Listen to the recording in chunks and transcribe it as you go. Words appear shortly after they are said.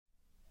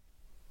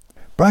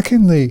Back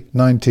in the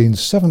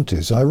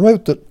 1970s, I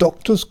wrote that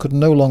doctors could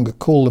no longer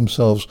call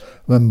themselves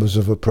members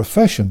of a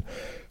profession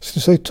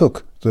since they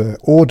took their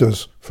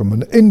orders from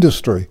an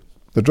industry,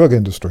 the drug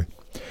industry.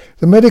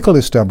 The medical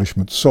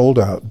establishment sold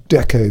out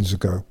decades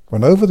ago,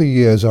 and over the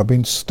years I've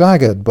been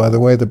staggered by the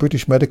way the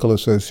British Medical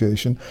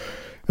Association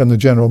and the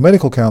General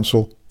Medical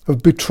Council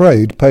have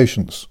betrayed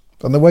patients,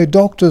 and the way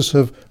doctors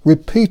have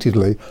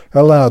repeatedly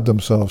allowed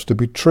themselves to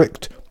be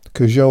tricked,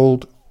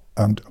 cajoled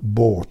and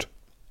bought.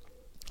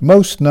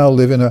 Most now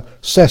live in a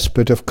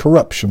cesspit of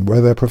corruption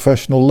where their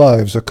professional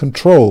lives are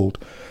controlled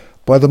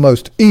by the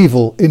most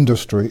evil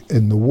industry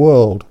in the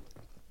world.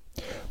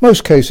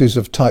 Most cases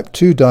of type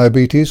 2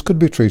 diabetes could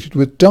be treated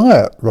with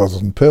diet rather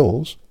than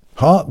pills.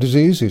 Heart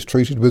disease is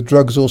treated with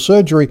drugs or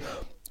surgery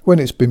when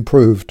it's been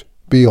proved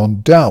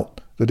beyond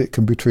doubt that it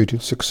can be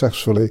treated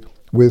successfully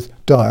with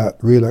diet,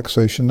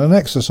 relaxation and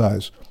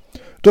exercise.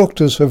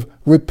 Doctors have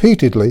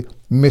repeatedly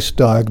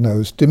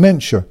misdiagnosed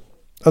dementia,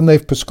 and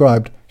they've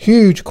prescribed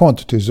huge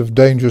quantities of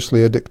dangerously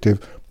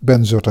addictive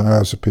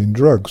benzodiazepine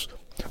drugs.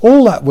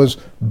 All that was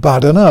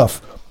bad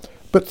enough,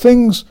 but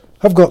things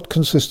have got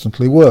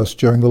consistently worse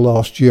during the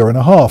last year and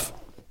a half.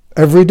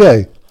 Every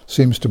day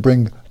seems to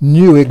bring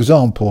new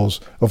examples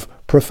of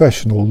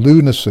professional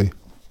lunacy.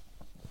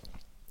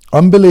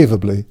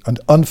 Unbelievably and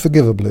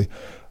unforgivably,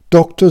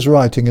 doctors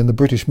writing in the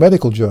British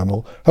Medical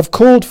Journal have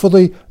called for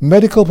the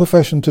medical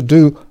profession to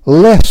do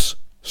less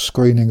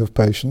screening of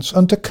patients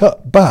and to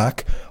cut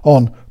back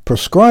on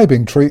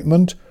prescribing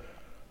treatment,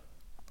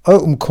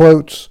 open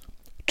quotes,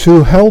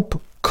 to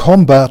help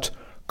combat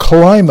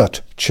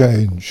climate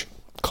change,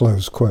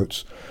 close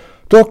quotes.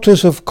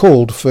 Doctors have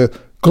called for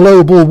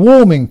global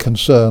warming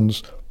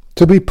concerns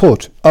to be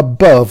put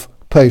above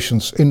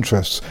patients'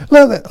 interests.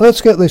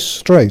 Let's get this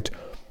straight.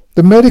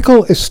 The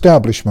medical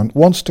establishment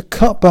wants to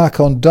cut back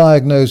on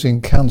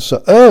diagnosing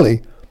cancer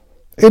early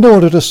in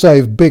order to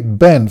save Big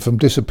Ben from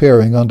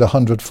disappearing under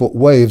 100-foot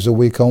waves a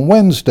week on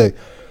Wednesday.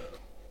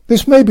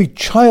 This may be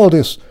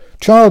childish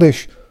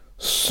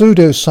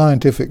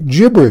pseudo-scientific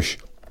gibberish,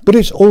 but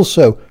it's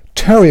also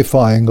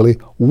terrifyingly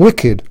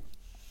wicked.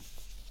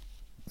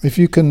 If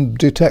you can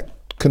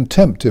detect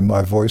contempt in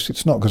my voice,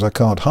 it's not because I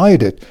can't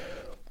hide it,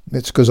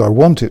 it's because I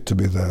want it to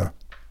be there.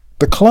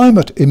 The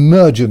climate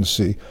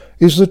emergency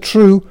is the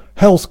true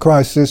health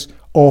crisis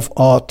of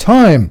our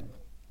time,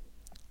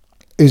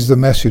 is the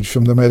message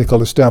from the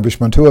medical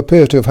establishment, who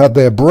appear to have had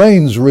their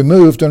brains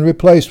removed and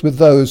replaced with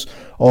those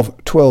of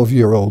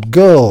 12-year-old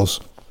girls.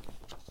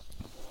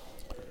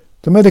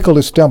 The medical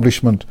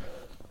establishment,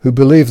 who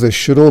believe this,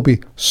 should all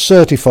be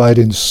certified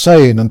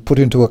insane and put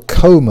into a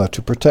coma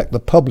to protect the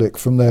public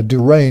from their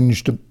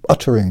deranged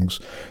utterings.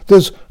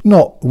 There's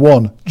not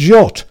one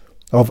jot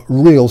of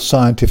real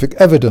scientific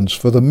evidence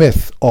for the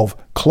myth of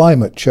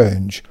climate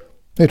change.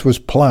 It was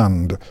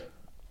planned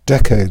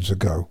decades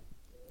ago.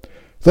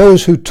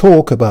 Those who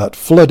talk about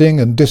flooding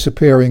and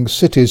disappearing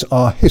cities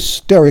are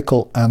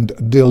hysterical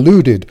and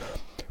deluded.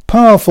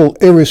 Powerful,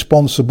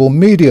 irresponsible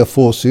media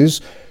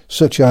forces,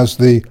 such as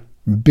the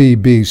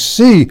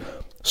BBC,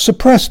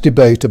 suppress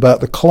debate about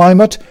the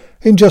climate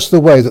in just the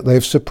way that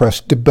they've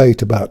suppressed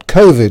debate about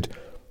COVID.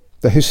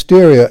 The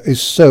hysteria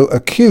is so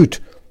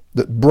acute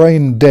that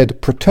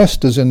brain-dead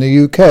protesters in the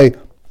UK,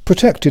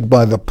 protected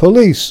by the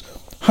police,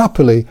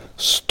 happily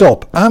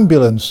stop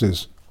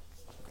ambulances.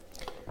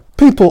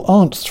 People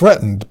aren't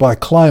threatened by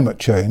climate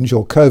change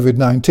or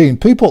COVID-19.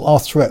 People are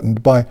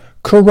threatened by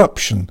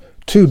corruption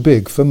too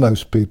big for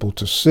most people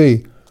to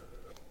see.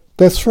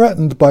 They're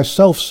threatened by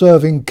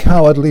self-serving,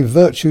 cowardly,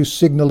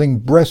 virtue-signalling,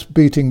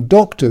 breast-beating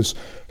doctors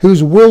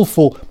whose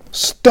willful,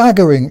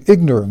 staggering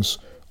ignorance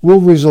will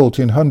result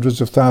in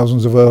hundreds of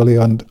thousands of early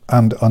and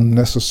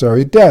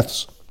unnecessary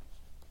deaths.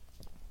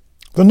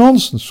 The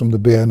nonsense from the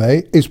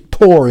BMA is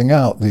pouring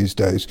out these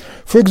days.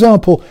 For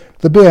example,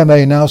 the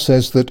BMA now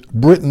says that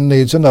Britain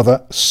needs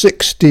another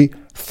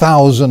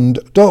 60,000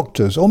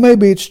 doctors, or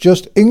maybe it's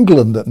just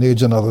England that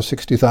needs another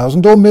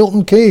 60,000, or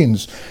Milton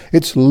Keynes.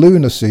 It's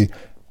lunacy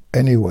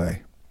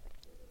anyway.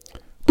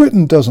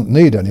 Britain doesn't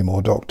need any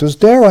more doctors.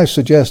 Dare I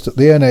suggest that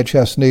the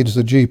NHS needs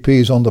the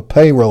GPs on the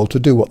payroll to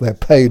do what they're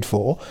paid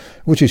for,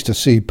 which is to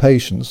see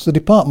patients. The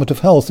Department of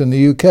Health in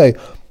the UK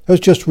has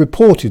just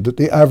reported that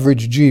the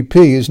average GP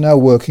is now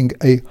working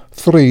a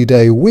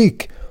 3-day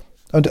week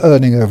and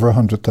earning over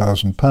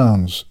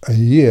 £100,000 a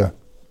year.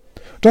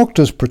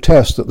 Doctors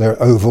protest that they're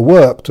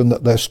overworked and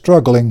that they're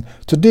struggling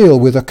to deal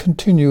with a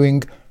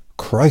continuing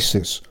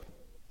crisis.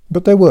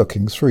 But they're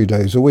working 3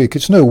 days a week.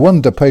 It's no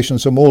wonder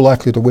patients are more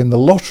likely to win the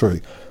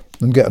lottery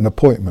than get an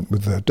appointment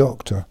with their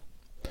doctor.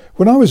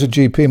 When I was a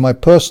GP, my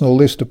personal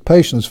list of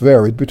patients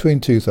varied between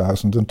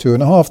 2,000 and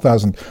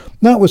 2,500.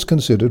 That was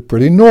considered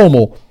pretty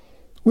normal.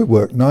 We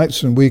worked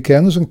nights and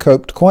weekends and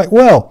coped quite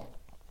well.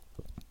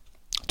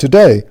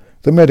 Today,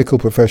 the medical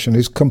profession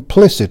is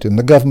complicit in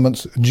the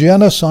government's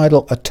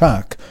genocidal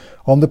attack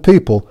on the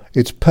people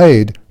it's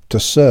paid to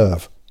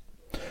serve.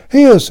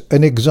 Here's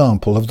an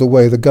example of the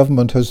way the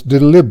government has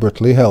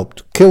deliberately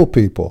helped kill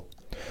people.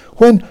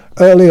 When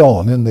early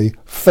on in the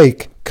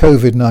fake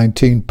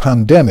COVID-19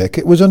 pandemic,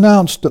 it was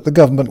announced that the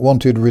government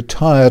wanted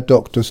retired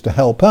doctors to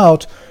help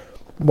out,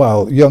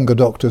 while younger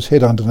doctors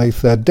hid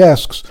underneath their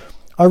desks.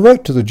 I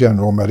wrote to the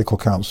General Medical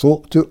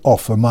Council to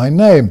offer my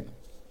name.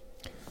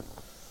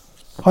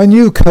 I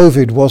knew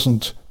COVID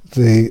was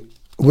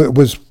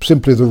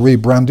simply the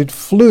rebranded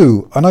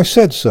flu, and I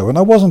said so, and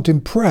I wasn't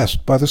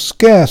impressed by the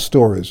scare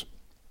stories.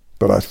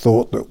 But I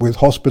thought that with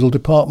hospital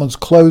departments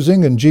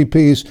closing and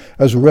GPs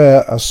as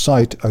rare a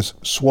sight as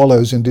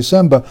swallows in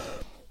December,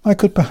 I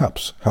could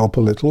perhaps help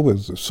a little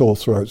with sore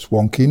throats,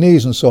 wonky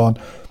knees and so on.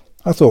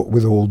 I thought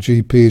with all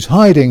GPs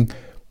hiding,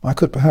 I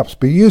could perhaps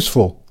be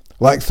useful.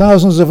 Like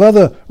thousands of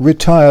other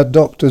retired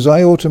doctors,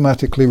 I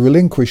automatically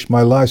relinquished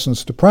my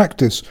license to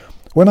practice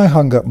when I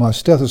hung up my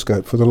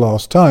stethoscope for the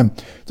last time.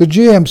 The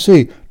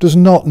GMC does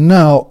not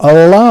now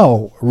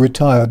allow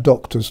retired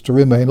doctors to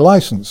remain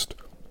licensed,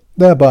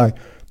 thereby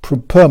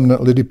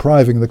permanently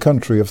depriving the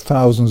country of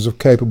thousands of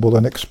capable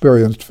and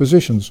experienced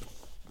physicians.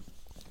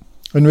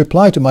 In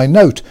reply to my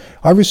note,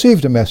 I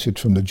received a message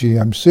from the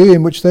GMC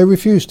in which they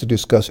refused to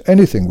discuss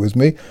anything with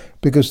me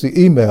because the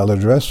email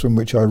address from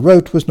which I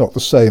wrote was not the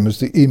same as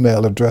the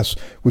email address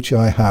which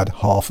I had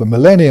half a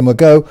millennium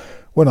ago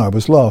when I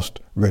was last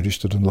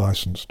registered and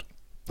licensed.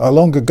 I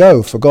long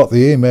ago forgot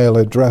the email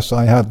address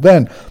I had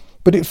then,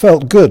 but it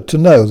felt good to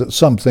know that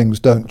some things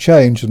don't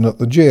change and that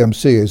the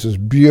GMC is as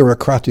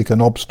bureaucratic and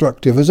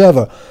obstructive as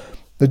ever.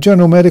 The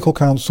General Medical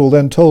Council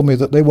then told me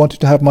that they wanted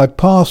to have my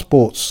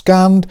passport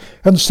scanned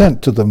and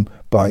sent to them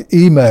by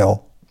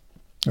email.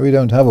 We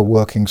don't have a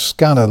working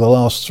scanner. The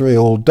last 3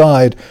 all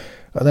died.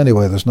 And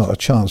anyway, there's not a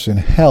chance in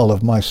hell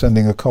of my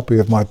sending a copy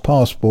of my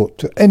passport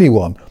to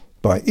anyone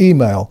by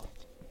email.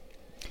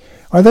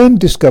 I then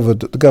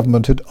discovered that the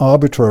government had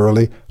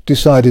arbitrarily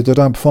decided that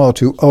I'm far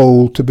too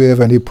old to be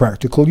of any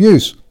practical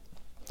use.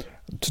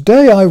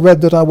 Today I read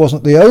that I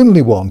wasn't the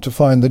only one to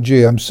find the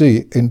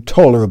GMC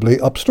intolerably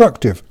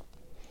obstructive.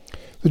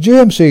 The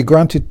GMC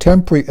granted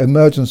temporary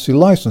emergency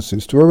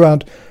licenses to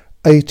around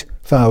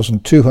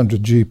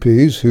 8,200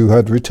 GPs who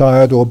had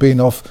retired or been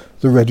off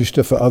the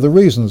register for other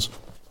reasons.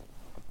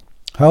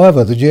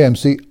 However, the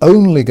GMC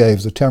only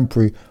gave the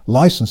temporary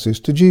licenses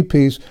to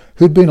GPs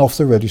who'd been off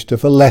the register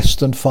for less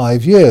than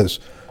 5 years,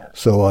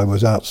 so I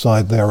was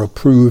outside their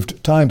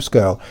approved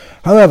timescale.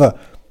 However,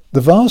 the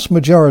vast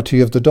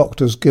majority of the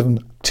doctors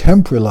given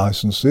temporary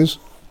licenses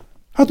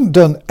hadn't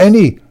done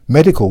any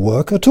medical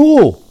work at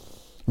all.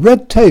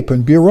 Red tape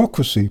and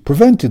bureaucracy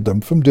prevented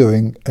them from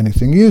doing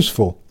anything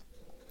useful.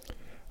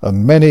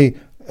 And many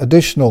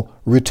additional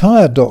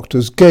retired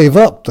doctors gave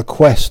up the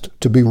quest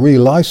to be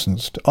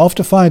relicensed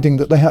after finding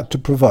that they had to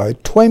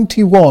provide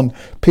 21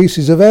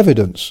 pieces of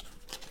evidence,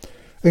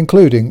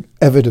 including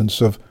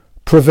evidence of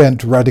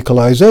prevent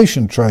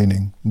radicalization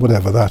training,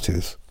 whatever that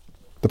is.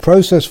 The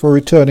process for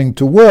returning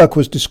to work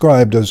was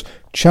described as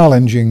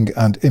challenging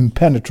and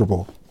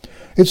impenetrable.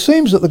 It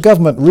seems that the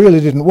government really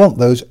didn't want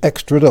those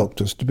extra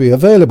doctors to be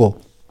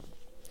available.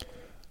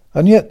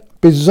 And yet,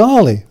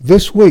 bizarrely,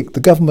 this week the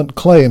government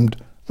claimed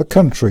the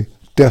country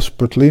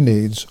desperately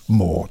needs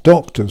more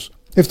doctors.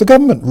 If the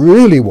government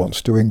really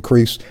wants to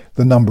increase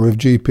the number of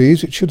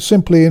GPs, it should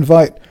simply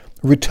invite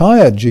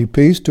retired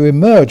GPs to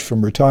emerge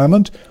from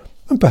retirement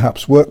and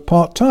perhaps work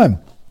part-time.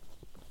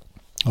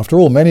 After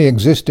all, many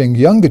existing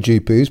younger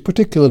GPs,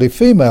 particularly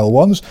female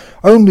ones,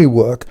 only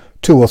work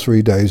 2 or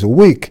 3 days a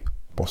week,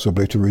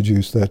 possibly to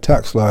reduce their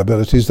tax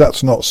liabilities.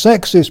 That's not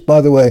sexist, by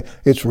the way,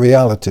 it's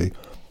reality.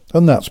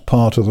 And that's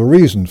part of the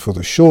reason for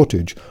the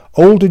shortage.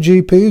 Older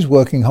GPs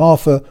working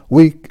half a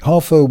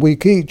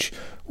week each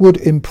would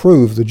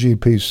improve the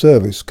GP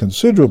service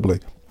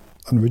considerably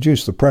and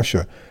reduce the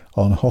pressure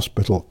on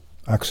hospital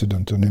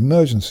accident and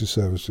emergency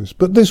services.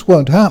 But this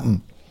won't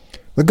happen.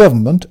 The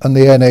government and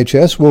the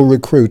NHS will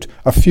recruit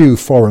a few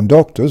foreign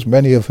doctors,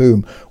 many of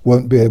whom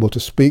won't be able to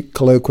speak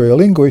colloquial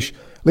English,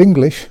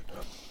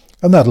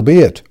 and that'll be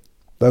it.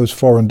 Those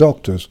foreign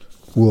doctors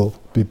will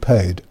be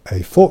paid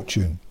a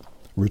fortune.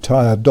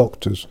 Retired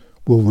doctors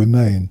will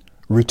remain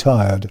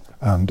retired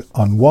and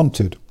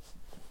unwanted.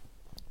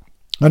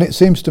 And it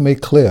seems to me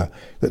clear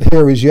that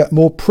here is yet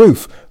more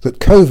proof that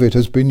COVID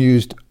has been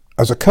used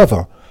as a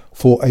cover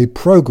for a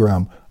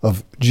programme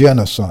of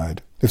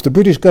genocide. If the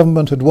British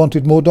government had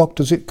wanted more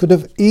doctors, it could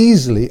have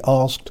easily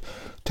asked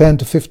 10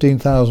 to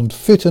 15,000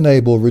 fit and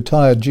able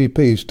retired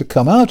GPs to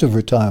come out of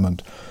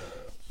retirement.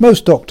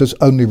 Most doctors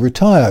only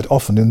retired,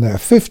 often in their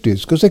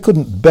 50s, because they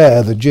couldn't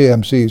bear the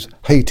GMC's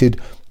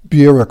hated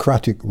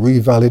bureaucratic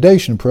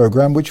revalidation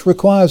programme, which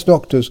requires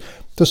doctors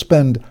to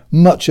spend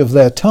much of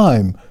their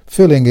time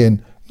filling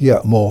in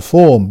yet more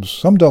forms.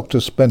 Some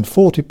doctors spend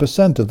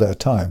 40% of their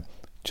time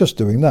just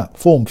doing that,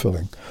 form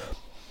filling.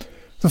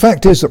 The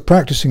fact is that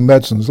practicing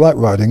medicine's like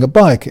riding a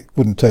bike. It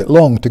wouldn't take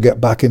long to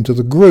get back into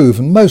the groove,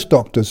 and most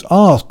doctors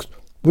asked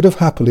would have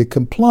happily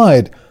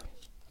complied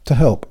to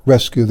help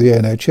rescue the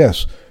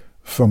NHS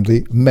from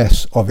the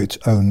mess of its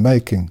own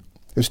making.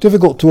 It's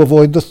difficult to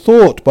avoid the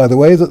thought, by the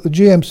way, that the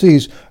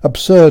GMC's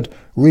absurd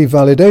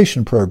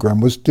revalidation programme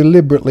was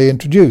deliberately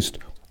introduced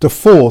to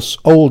force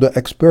older,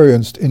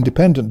 experienced,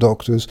 independent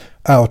doctors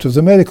out of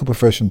the medical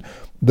profession,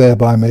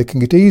 thereby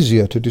making it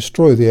easier to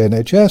destroy the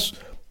NHS,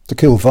 to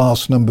kill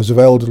vast numbers of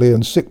elderly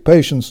and sick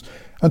patients,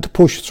 and to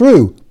push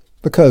through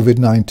the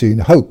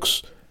COVID-19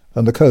 hoax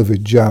and the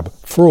COVID jab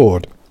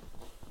fraud.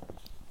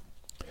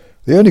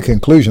 The only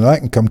conclusion I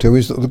can come to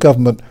is that the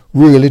government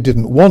really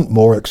didn't want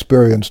more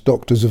experienced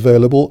doctors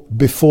available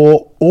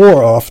before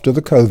or after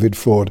the COVID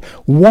fraud.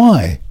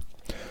 Why?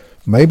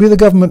 Maybe the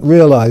government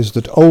realised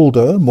that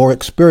older, more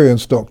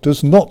experienced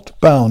doctors, not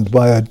bound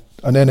by an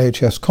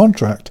NHS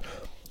contract,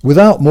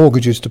 without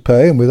mortgages to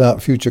pay and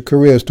without future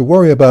careers to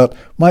worry about,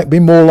 might be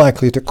more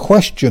likely to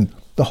question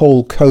the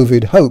whole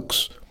COVID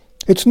hoax.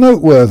 It's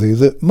noteworthy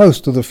that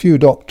most of the few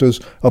doctors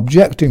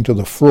objecting to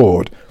the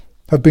fraud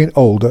have been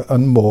older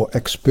and more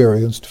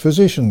experienced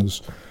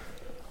physicians.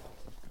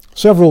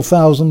 Several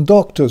thousand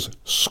doctors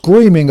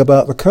screaming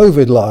about the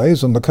COVID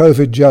lies and the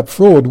COVID jab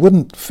fraud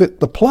wouldn't fit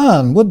the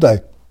plan, would they?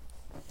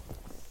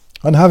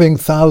 And having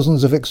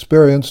thousands of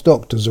experienced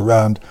doctors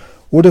around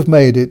would have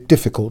made it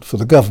difficult for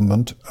the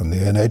government and the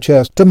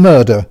NHS to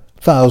murder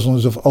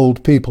thousands of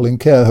old people in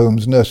care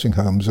homes, nursing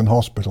homes and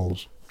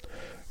hospitals.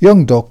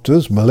 Young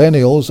doctors,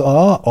 millennials,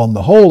 are, on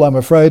the whole, I'm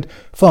afraid,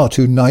 far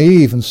too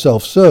naive and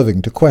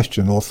self-serving to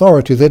question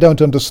authority. They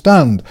don't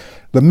understand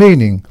the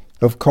meaning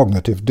of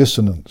cognitive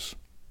dissonance.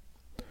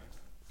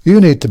 You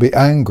need to be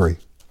angry,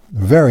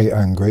 very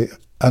angry,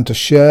 and to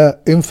share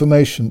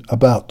information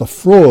about the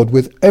fraud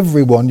with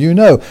everyone you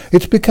know.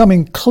 It's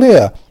becoming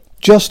clear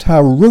just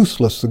how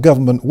ruthless the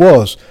government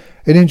was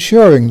in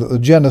ensuring that the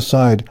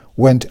genocide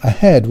went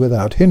ahead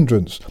without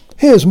hindrance.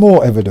 Here's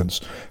more evidence.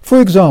 For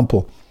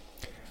example,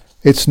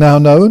 it's now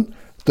known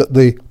that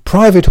the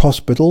private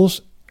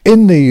hospitals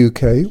in the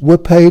UK were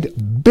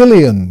paid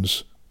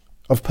billions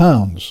of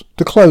pounds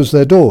to close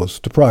their doors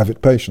to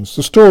private patients.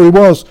 The story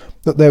was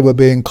that they were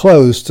being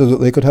closed so that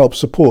they could help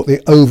support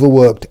the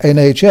overworked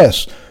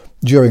NHS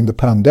during the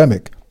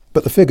pandemic.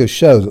 But the figures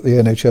show that the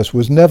NHS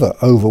was never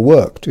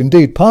overworked.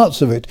 Indeed,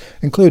 parts of it,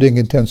 including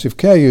intensive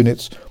care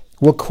units,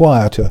 were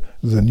quieter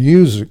than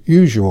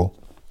usual.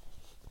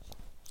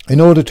 In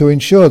order to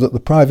ensure that the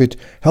private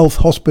health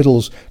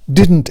hospitals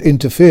didn't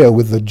interfere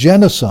with the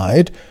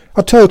genocide,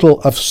 a total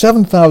of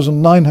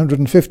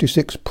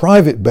 7,956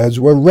 private beds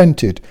were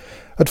rented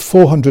at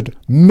 £400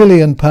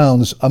 million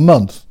a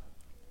month.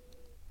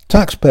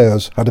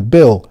 Taxpayers had a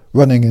bill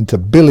running into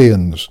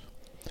billions.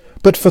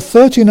 But for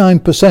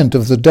 39%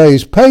 of the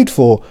days paid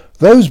for,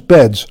 those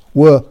beds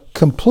were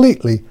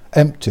completely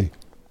empty.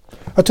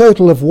 A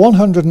total of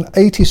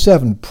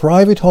 187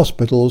 private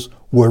hospitals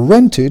were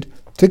rented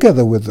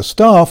together with the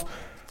staff,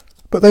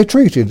 but they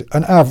treated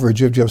an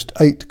average of just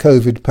 8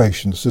 COVID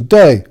patients a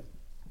day.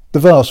 The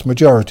vast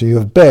majority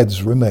of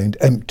beds remained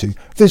empty.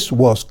 This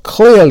was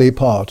clearly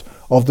part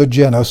of the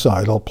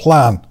genocidal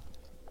plan.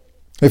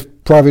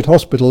 If private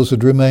hospitals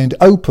had remained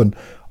open,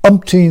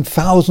 umpteen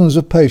thousands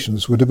of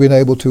patients would have been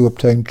able to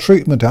obtain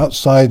treatment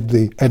outside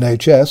the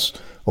NHS,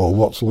 or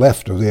what's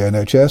left of the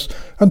NHS,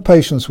 and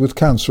patients with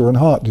cancer and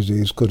heart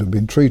disease could have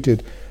been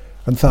treated,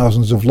 and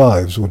thousands of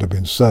lives would have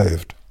been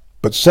saved.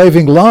 But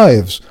saving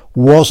lives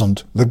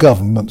wasn't the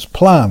government's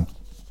plan.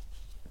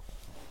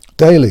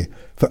 Daily,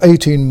 for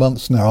 18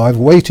 months now, I've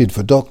waited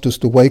for doctors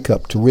to wake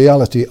up to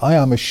reality. I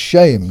am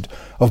ashamed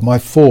of my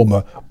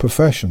former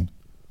profession.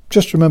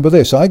 Just remember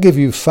this, I give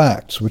you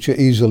facts which are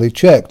easily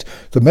checked.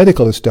 The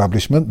medical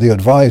establishment, the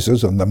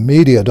advisors and the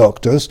media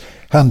doctors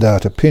hand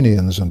out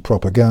opinions and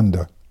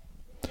propaganda.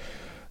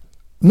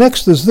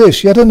 Next there's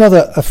this, yet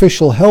another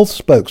official health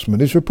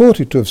spokesman is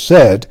reported to have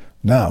said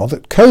now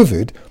that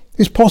COVID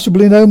is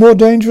possibly no more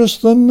dangerous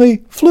than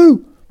the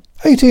flu,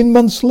 18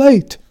 months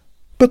late.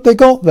 But they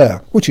got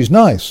there, which is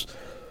nice.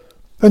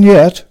 And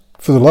yet,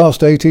 for the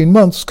last 18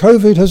 months,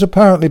 COVID has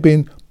apparently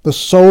been the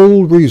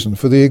sole reason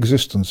for the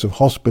existence of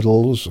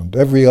hospitals and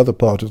every other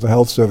part of the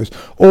health service.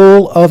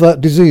 All other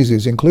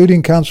diseases,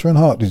 including cancer and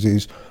heart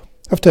disease,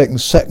 have taken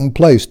second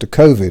place to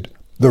COVID,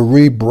 the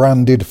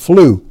rebranded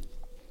flu.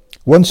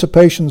 Once a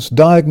patient's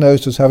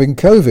diagnosed as having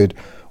COVID,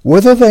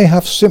 whether they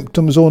have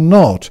symptoms or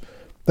not,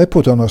 they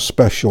put on a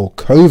special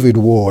COVID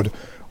ward.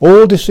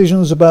 All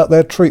decisions about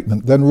their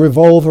treatment then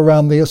revolve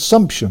around the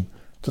assumption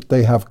that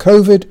they have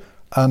COVID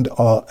and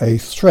are a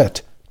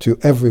threat to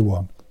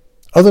everyone.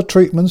 Other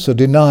treatments are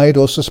denied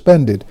or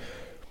suspended.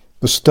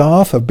 The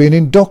staff have been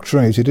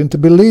indoctrinated into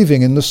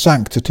believing in the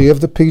sanctity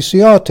of the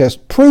PCR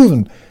test,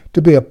 proven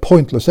to be a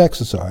pointless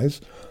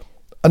exercise,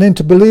 and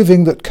into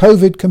believing that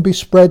COVID can be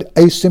spread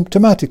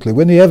asymptomatically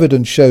when the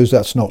evidence shows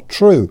that's not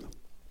true.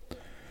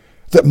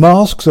 That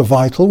masks are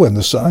vital when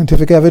the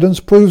scientific evidence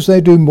proves they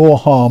do more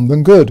harm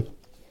than good.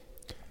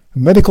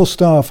 Medical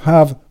staff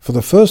have, for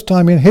the first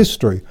time in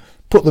history,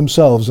 put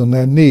themselves and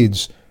their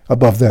needs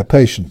above their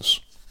patients.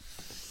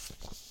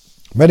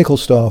 Medical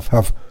staff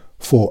have,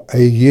 for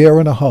a year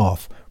and a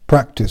half,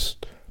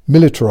 practiced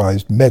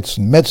militarized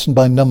medicine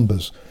by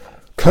numbers.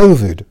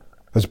 COVID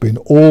has been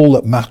all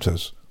that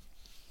matters.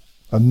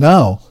 And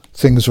now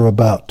things are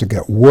about to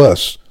get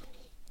worse.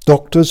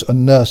 Doctors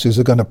and nurses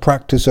are going to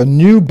practice a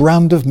new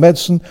brand of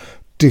medicine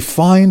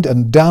defined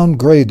and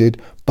downgraded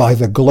by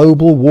the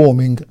global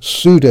warming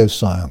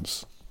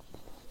pseudoscience.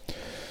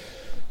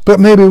 But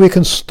maybe we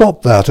can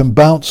stop that and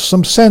bounce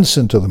some sense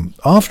into them.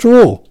 After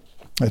all,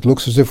 it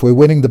looks as if we're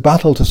winning the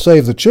battle to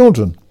save the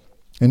children.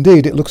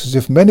 Indeed, it looks as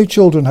if many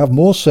children have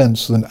more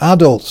sense than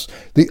adults.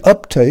 The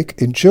uptake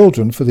in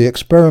children for the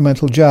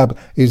experimental jab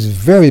is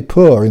very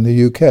poor in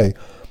the UK,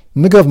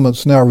 and the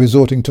government's now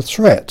resorting to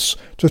threats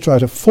to try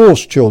to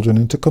force children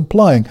into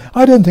complying.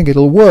 I don't think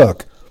it'll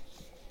work.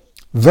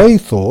 They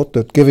thought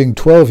that giving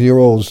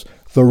 12-year-olds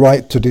the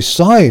right to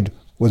decide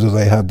whether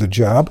they had the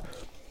jab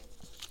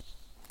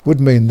would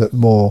mean that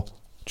more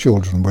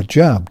children were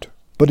jabbed,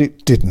 but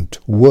it didn't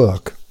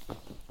work.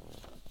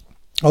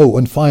 Oh,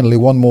 and finally,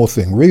 one more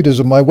thing. Readers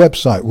of my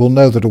website will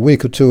know that a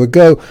week or two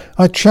ago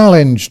I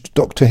challenged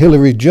Dr.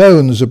 Hilary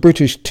Jones, a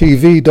British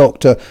TV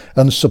doctor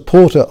and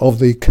supporter of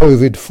the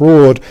COVID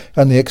fraud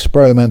and the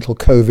experimental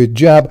COVID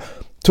jab,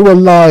 to a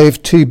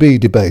live TB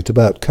debate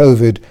about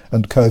COVID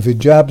and COVID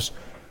jabs.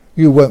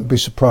 You won't be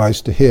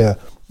surprised to hear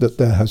that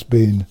there has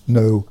been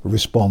no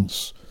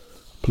response.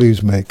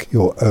 Please make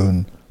your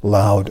own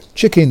loud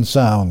chicken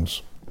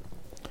sounds.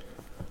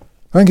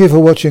 Thank you for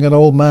watching An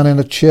Old Man in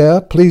a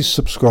Chair. Please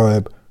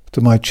subscribe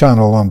to my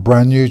channel on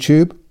Brand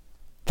YouTube.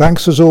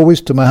 Thanks as always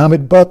to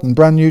Mohammed Butt and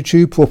Brand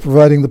YouTube for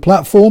providing the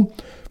platform.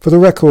 For the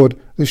record,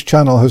 this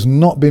channel has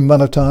not been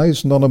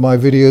monetized. None of my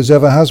videos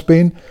ever has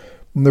been.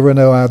 And there are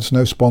no ads,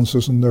 no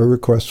sponsors, and no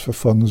requests for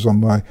funds on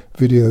my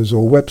videos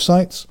or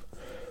websites.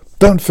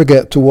 Don't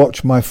forget to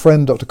watch my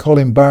friend Dr.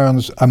 Colin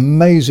Barron's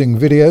amazing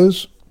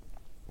videos.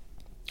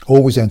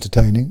 Always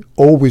entertaining,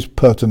 always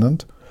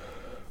pertinent.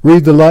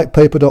 Read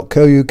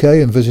thelightpaper.co.uk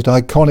and visit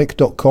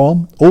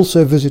iconic.com.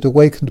 Also visit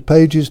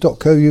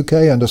awakenedpages.co.uk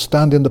and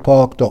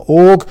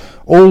astandinthepark.org.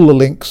 All the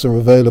links are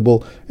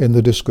available in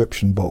the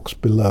description box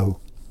below.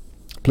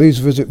 Please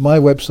visit my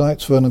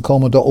websites,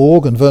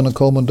 vernoncoleman.org and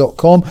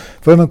vernoncoleman.com.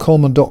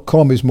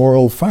 Vernoncoleman.com is more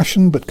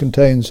old-fashioned but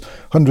contains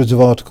hundreds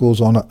of articles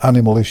on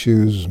animal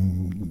issues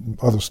and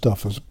other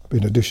stuff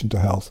in addition to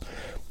health.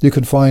 You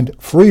can find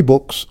free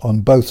books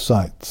on both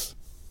sites.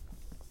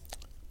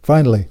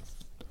 Finally,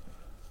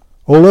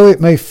 although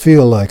it may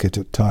feel like it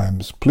at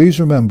times, please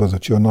remember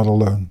that you're not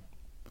alone.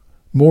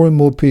 More and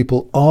more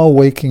people are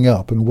waking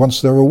up, and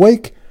once they're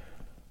awake,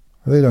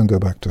 they don't go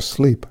back to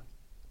sleep.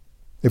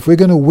 If we're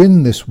going to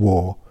win this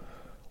war,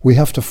 we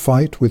have to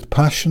fight with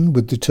passion,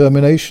 with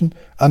determination,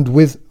 and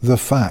with the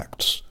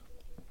facts.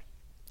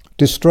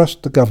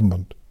 Distrust the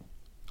government,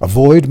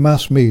 avoid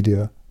mass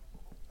media,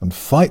 and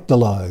fight the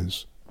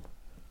lies.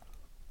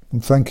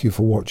 And thank you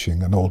for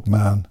watching An Old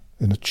Man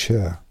in a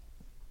Chair.